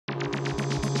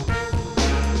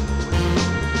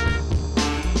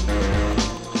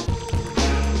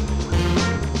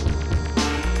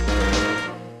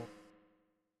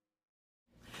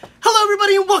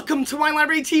everybody, and welcome to Wine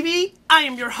Library TV. I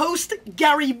am your host,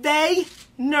 Gary Vaynerchuk.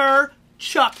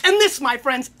 And this, my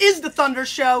friends, is the Thunder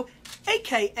Show,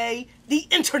 aka the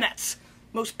Internet's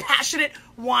most passionate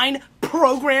wine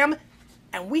program.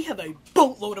 And we have a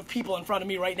boatload of people in front of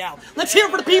me right now. Let's hear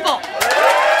it for the people.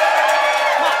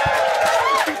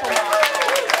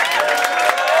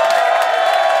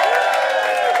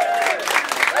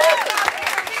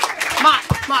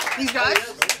 These guys?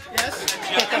 Yes?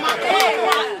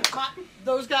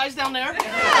 Those guys down there?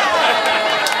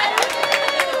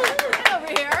 Over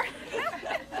here.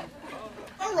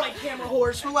 All right, camera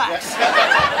whores, relax.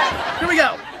 Here we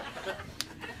go.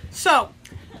 So,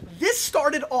 this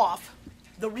started off,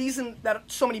 the reason that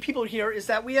so many people are here is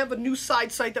that we have a new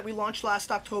side site that we launched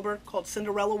last October called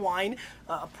Cinderella Wine,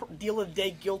 deal of the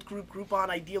day, guild group, Groupon,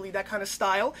 ideally, that kind of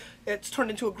style. It's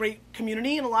turned into a great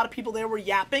community, and a lot of people there were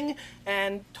yapping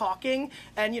and talking,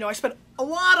 and I spent a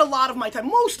lot of my time,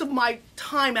 most of my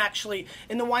time actually,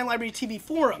 in the Wine Library TV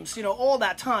forums, all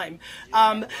that time.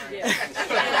 But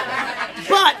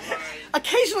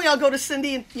occasionally I'll go to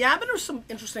Cindy and and there's some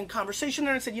interesting conversation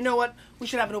there, and said, you know what, we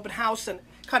should have an open house, and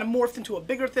kind of morphed into a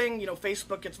bigger thing.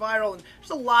 Facebook gets viral, and there's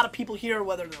a lot of people here,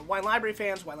 whether they're Wine Library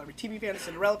fans, Wine Library TV fans,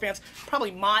 Cinderella fans,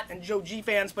 probably Mott and Joe G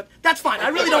fans, but that's fine. I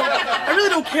really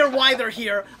don't care why they're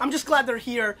here. I'm just glad they're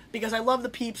here because I love the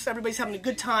peeps. Everybody's having a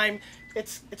good time.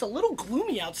 It's a little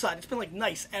gloomy outside. It's been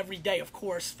nice every day, of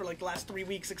course, for the last 3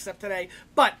 weeks except today.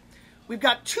 But we've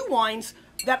got two wines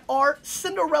that are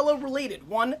Cinderella related.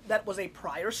 One that was a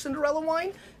prior Cinderella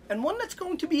wine, and one that's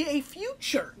going to be a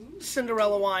future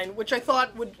Cinderella wine, which I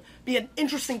thought would be an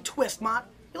interesting twist. Mott,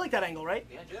 you like that angle, right?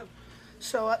 Yeah, I do.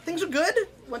 So things are good.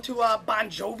 Went to Bon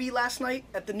Jovi last night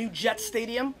at the new Jet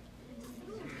Stadium,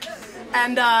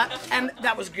 and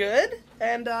that was good.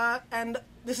 And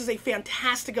this is a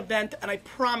fantastic event, and I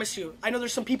promise you, I know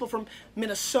there's some people from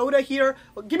Minnesota here.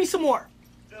 Well, give me some more.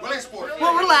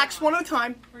 Well, relax, one at a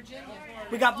time. Virginia.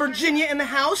 We got Virginia in the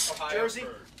house. Ohio. Jersey.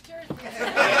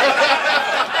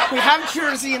 We have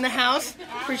Jersey in the house.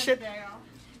 Appreciate it.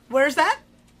 Where's that?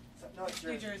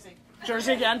 New Jersey.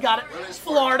 Jersey again, got it.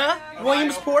 Florida,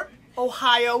 Williamsport,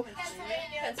 Ohio,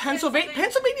 Pennsylvania.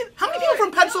 How many people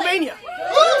from Pennsylvania?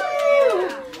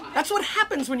 That's what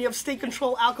happens when you have state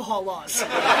control alcohol laws. They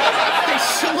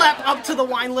schlep up to the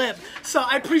wine lib. So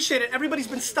I appreciate it. Everybody's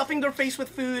been stuffing their face with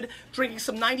food, drinking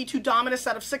some 92 Dominus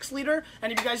out of 6 liter.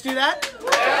 Any of you guys do that?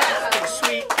 Yes.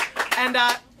 Sweet.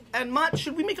 And Mott,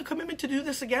 should we make a commitment to do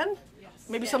this again? Yes.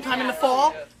 Maybe sometime in the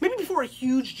fall? Maybe before a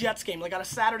huge Jets game, like on a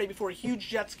Saturday before a huge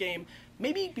Jets game.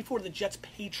 Maybe before the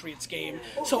Jets-Patriots game.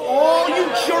 So all you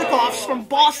jerk-offs from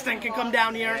Boston can come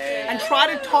down here and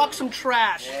try to talk some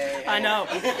trash. I know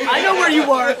where you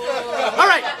were. All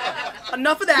right,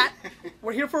 enough of that.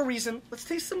 We're here for a reason. Let's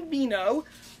taste some vino.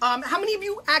 How many of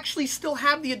you actually still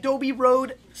have the Adobe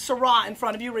Road Syrah in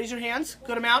front of you? Raise your hands.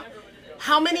 Good amount.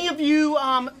 How many of you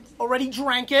already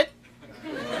drank it?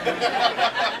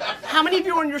 How many of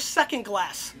you are in your second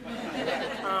glass?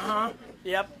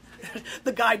 Yep.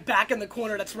 The guy back in the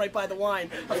corner that's right by the wine,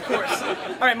 of course.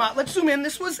 All right, Mott, let's zoom in.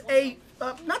 This was a,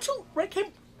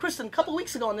 Kristen, a couple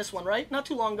weeks ago on this one, right? Not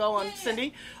too long ago on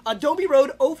Cindy. Adobe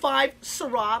Road 05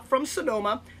 Syrah from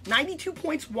Sonoma, 92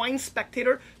 points Wine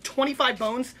Spectator, 25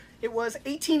 bones. It was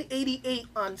 1888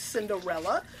 on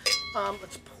Cinderella.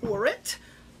 Let's pour it.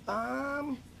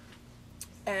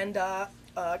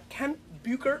 Ken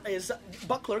Buchler is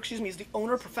the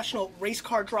owner, professional race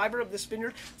car driver of this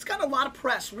vineyard. It's got a lot of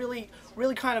press, really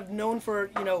kind of known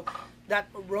for, that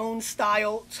Rhone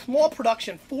style, small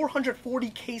production,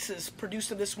 440 cases produced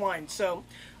of this wine. So,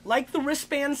 like the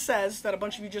wristband says that a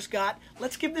bunch of you just got,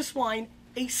 let's give this wine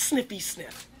a sniffy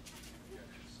sniff.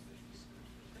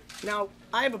 Now,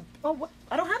 I have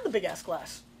I don't have the big ass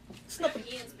glass. It's nothing.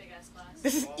 Ian's big ass glass.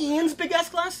 This is Ian's big ass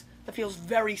glass? That feels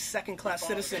very second-class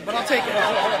citizen, but I'll take it.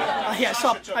 Yeah,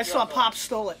 I saw Pop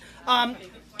stole it.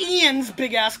 Ian's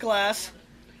big-ass glass.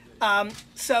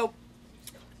 So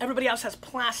everybody else has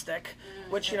plastic,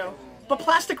 which, but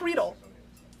plastic Riedel.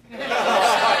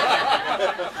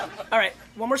 All right,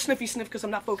 one more sniffy sniff because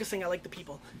I'm not focusing. I like the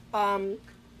people.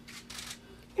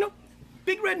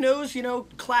 Big red nose,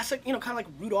 classic, kind of like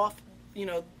Rudolph,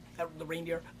 the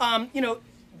reindeer.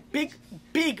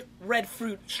 Big red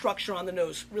fruit structure on the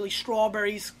nose. Really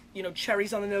strawberries,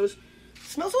 cherries on the nose.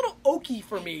 Smells a little oaky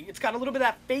for me. It's got a little bit of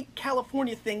that fake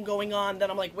California thing going on that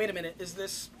I'm like, wait a minute, is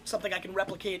this something I can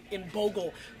replicate in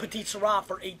Bogle Petit Syrah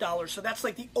for $8? So that's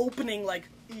like the opening, kind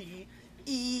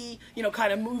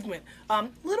of movement.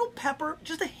 Little pepper,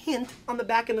 just a hint on the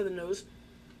back end of the nose.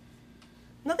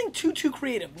 Nothing too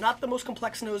creative. Not the most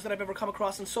complex nose that I've ever come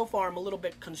across, and so far I'm a little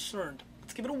bit concerned.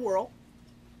 Let's give it a whirl.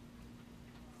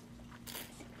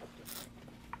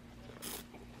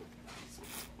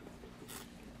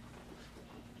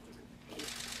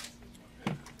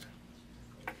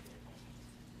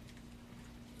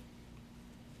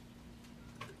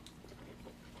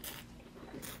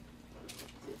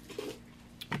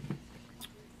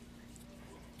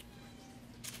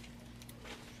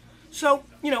 So,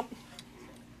 you know,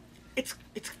 it's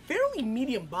fairly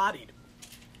medium-bodied,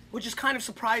 which is kind of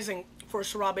surprising for a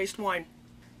Syrah-based wine.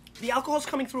 The alcohol's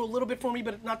coming through a little bit for me,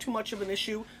 but not too much of an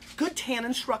issue. Good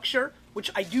tannin structure,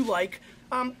 which I do like.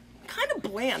 Kind of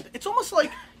bland. It's almost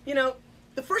like, you know,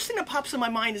 the first thing that pops in my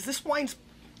mind is this wine's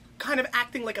kind of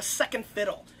acting like a second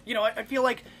fiddle. You know, I feel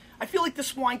like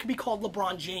this wine could be called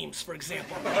LeBron James, for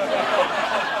example.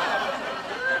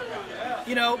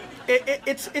 You know,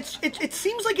 it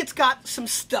seems like it's got some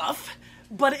stuff,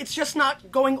 but it's just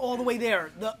not going all the way there.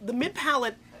 The mid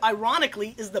palate,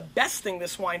 ironically, is the best thing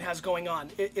this wine has going on.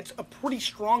 It's a pretty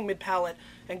strong mid palate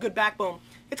and good backbone.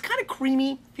 It's kind of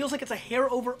creamy, feels like it's a hair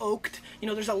over oaked. You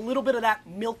know, there's a little bit of that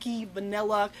milky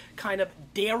vanilla kind of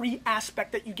dairy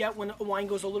aspect that you get when a wine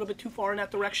goes a little bit too far in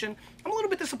that direction. I'm a little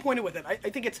bit disappointed with it. I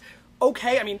think it's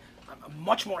okay. I mean, I'm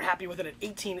much more happy with it at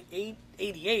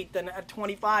 $18.88 than at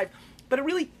 $25. But it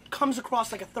really comes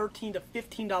across like a $13 to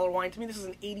 $15 wine. To me, this is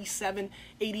an 87,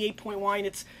 88 point wine.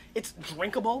 It's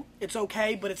drinkable, it's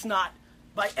okay, but it's not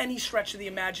by any stretch of the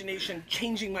imagination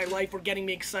changing my life or getting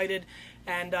me excited.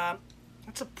 And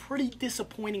it's a pretty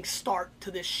disappointing start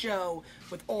to this show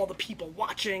with all the people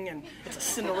watching, and it's a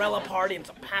Cinderella party, and it's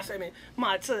a pass. I mean, come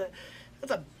on, that's a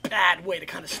bad way to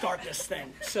kind of start this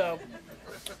thing. So,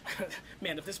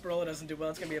 man, if this Barolo doesn't do well,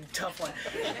 it's gonna be a tough one.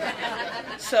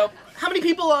 So, how many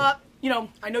people? You know,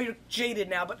 I know you're jaded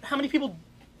now, but how many people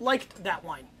liked that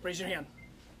wine? Raise your hand.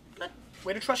 Good.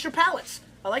 Way to trust your palates.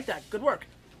 I like that. Good work.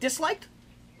 Disliked?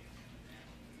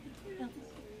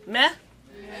 Meh?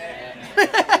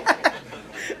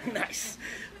 Nice.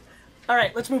 All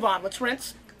right, let's move on. Let's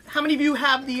rinse. How many of you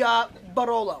have the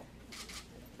Barolo?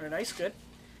 Very nice. Good.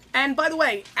 And by the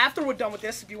way, after we're done with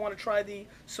this, if you want to try the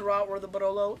Syrah or the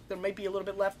Barolo, there may be a little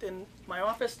bit left in my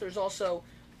office. There's also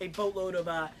a boatload of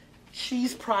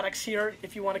cheese products here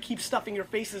if you want to keep stuffing your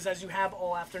faces as you have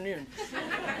all afternoon.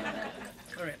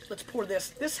 All right, let's pour this.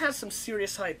 This has some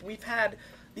serious hype. We've had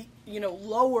the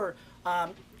lower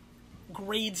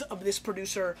grades of this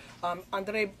producer.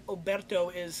 Andre Alberto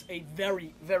is a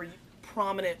very, very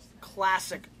prominent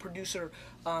classic producer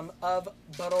of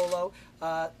Barolo.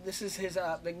 This is his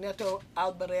Vigneto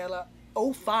Albarella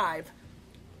 05.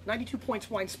 92 points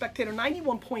Wine Spectator,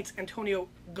 91 points Antonio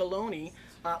Galloni.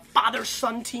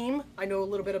 Father-son team, I know a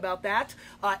little bit about that.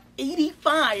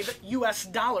 $85 US.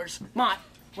 Mott,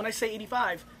 when I say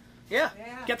 85, yeah,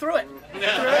 get through it.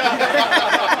 Get through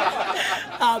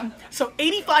it. So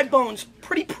 85 bones,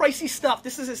 pretty pricey stuff.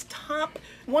 This is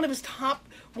one of his top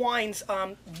wines.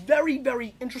 Very,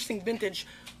 very interesting vintage.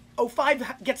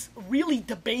 05 gets really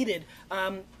debated.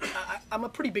 I'm a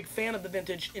pretty big fan of the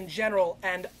vintage in general,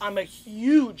 and I'm a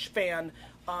huge fan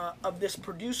of this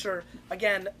producer.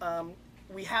 Again,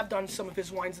 we have done some of his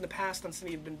wines in the past on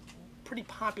Cindy, have been pretty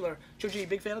popular. Joe G,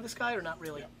 big fan of this guy or not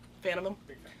really? Yeah. Fan of him?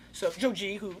 Big fan. So Joe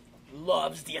G, who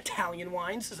loves the Italian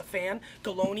wines, is a fan.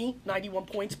 Galloni, 91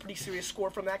 points, pretty serious score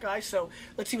from that guy. So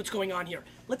let's see what's going on here.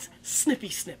 Let's snippy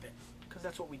snip it, because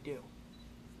that's what we do.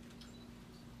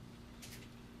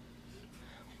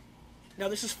 Now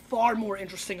this is far more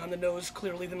interesting on the nose,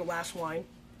 clearly, than the last wine.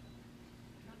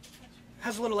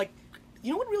 Has a little, like,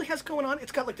 you know what it really has going on?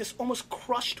 It's got like this almost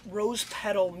crushed rose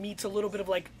petal meets a little bit of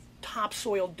like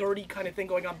topsoil, dirty kind of thing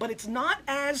going on. But it's not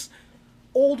as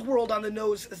old world on the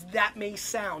nose as that may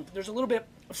sound. There's a little bit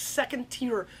of second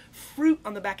tier fruit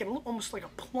on the back end, almost like a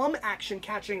plum action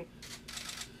catching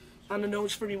on the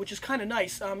nose for me, which is kind of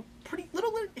nice. Pretty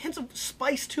little hints of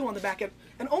spice too on the back end,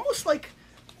 and almost like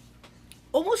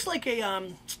a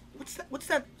what's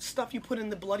that stuff you put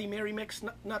in the Bloody Mary mix?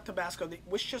 Not Tabasco, the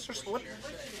Worcestershire. What?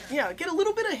 Yeah, get a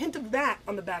little bit of hint of that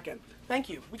on the back end. Thank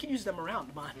you. We could use them around.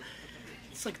 Come on.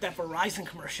 It's like that Verizon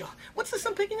commercial. What's this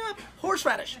I'm picking up?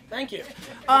 Horseradish. Thank you.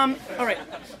 All right,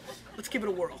 let's give it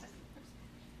a whirl.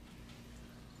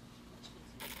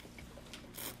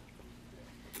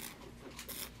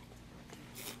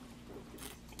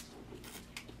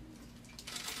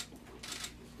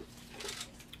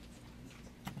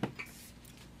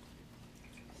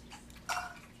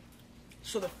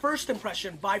 So the first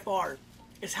impression, by far,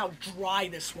 is how dry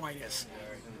this wine is,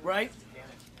 right?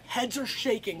 Heads are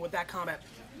shaking with that comment.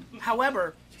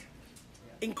 However,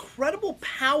 incredible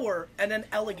power and then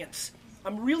elegance.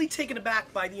 I'm really taken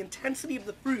aback by the intensity of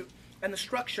the fruit and the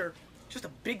structure. Just a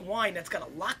big wine that's got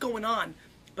a lot going on,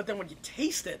 but then when you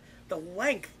taste it, the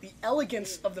length, the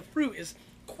elegance of the fruit is,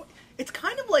 it's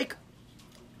kind of like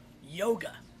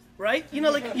yoga. Right? You know,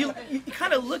 like you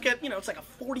kind of look at, it's like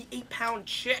a 48-pound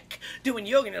chick doing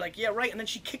yoga, and you're like, yeah, right. And then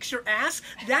she kicks your ass.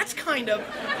 That's kind of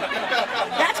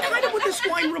what this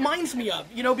wine reminds me of,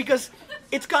 because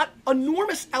it's got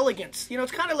enormous elegance.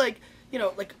 It's kind of like, you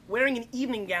know, like wearing an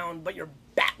evening gown, but you're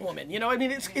Batwoman. You know, I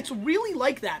mean, it's really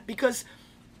like that because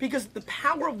the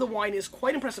power of the wine is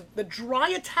quite impressive. The dry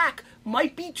attack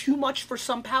might be too much for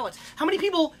some palates. How many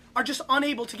people are just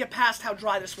unable to get past how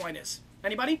dry this wine is?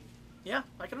 Anybody? Yeah,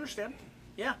 I can understand.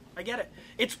 Yeah, I get it.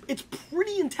 It's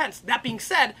pretty intense. That being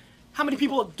said, how many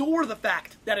people adore the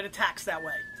fact that it attacks that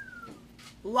way?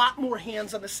 A lot more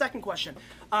hands on the second question.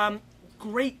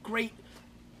 Great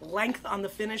length on the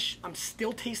finish. I'm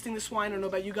still tasting this wine. I don't know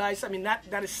about you guys. I mean,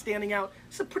 that is standing out.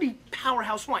 It's a pretty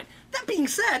powerhouse wine. That being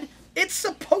said, it's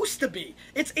supposed to be.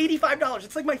 It's $85.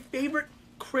 It's like my favorite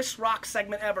Chris Rock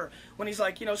segment ever. When he's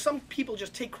like, you know, some people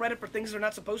just take credit for things they're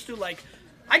not supposed to. Like,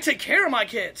 I take care of my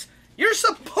kids. You're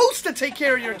supposed to take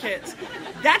care of your kids.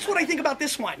 That's what I think about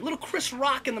this wine. Little Chris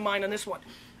Rock in the mind on this one.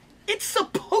 It's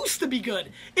supposed to be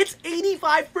good. It's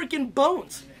 85 freaking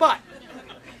bones. But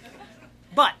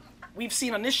we've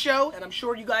seen on this show, and I'm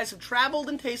sure you guys have traveled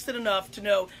and tasted enough to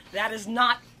know that is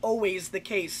not always the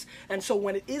case. And so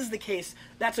when it is the case,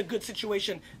 that's a good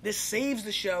situation. This saves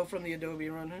the show from the Adobe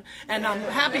run. And I'm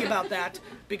happy about that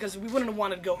because we wouldn't have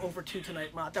wanted to go over 2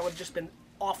 tonight, Mott. That would have just been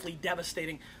awfully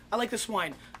devastating. I like this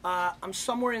wine. I'm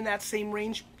somewhere in that same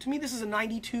range. To me, this is a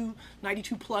 92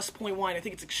 plus point wine. I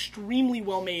think it's extremely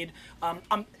well made.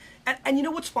 And you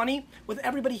know what's funny? With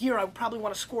everybody here, I would probably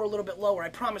want to score a little bit lower. I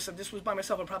promise if this was by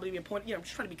myself, I'd probably be a point. You know, I'm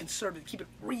just trying to be conservative, keep it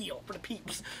real for the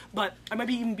peeps. But I might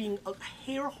be even being a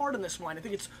hair hard on this wine. I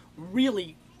think it's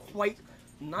really quite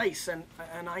nice, and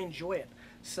I enjoy it.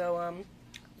 So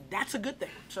that's a good thing.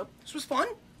 So this was fun.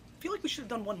 I feel like we should have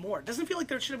done one more. Doesn't it feel like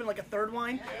there should have been like a third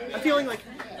wine? I'm feeling like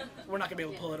we're not going to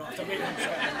be able to pull it off. So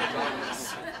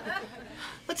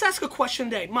let's ask a question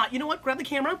today. Mott, you know what? Grab the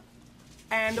camera.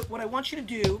 And what I want you to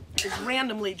do is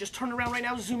randomly just turn around right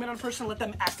now, zoom in on a person, and let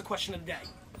them ask the question of the day.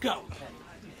 Go.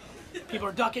 People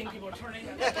are ducking. People are turning.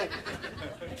 Pick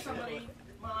somebody.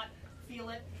 Mott, feel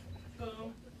it.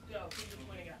 Boom. Go. Who are you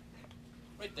pointing at?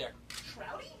 Right there.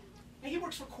 Trouty? He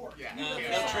works for Cork. Yeah. No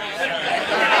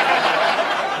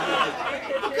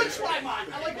good try, Mott.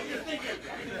 I like what you're thinking.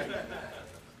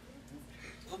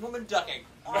 The woman ducking.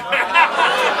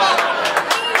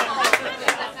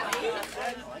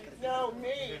 No,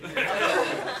 me.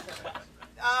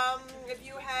 If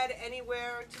you had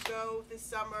anywhere to go this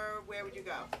summer, where would you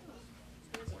go?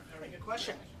 Very good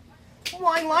question.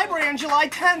 Wine Library on July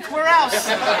 10th. Where else?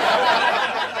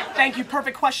 Thank you.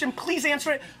 Perfect question. Please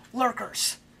answer it.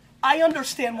 Lurkers. I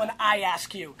understand when I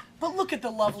ask you, but look at the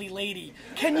lovely lady.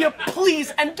 Can you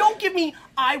please, and don't give me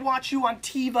I watch you on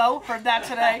TiVo, heard that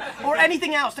today, or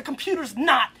anything else. The computer's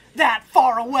not that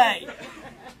far away.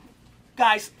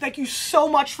 Guys, thank you so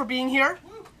much for being here.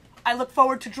 I look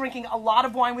forward to drinking a lot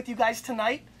of wine with you guys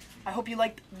tonight. I hope you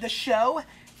liked the show,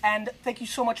 and thank you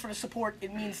so much for the support.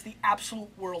 It means the absolute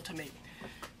world to me.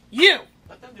 You.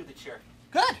 Let them do the chair.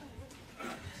 Good.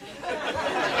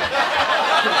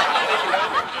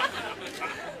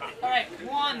 All right,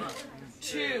 1,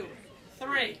 2,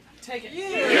 3. Take it. You.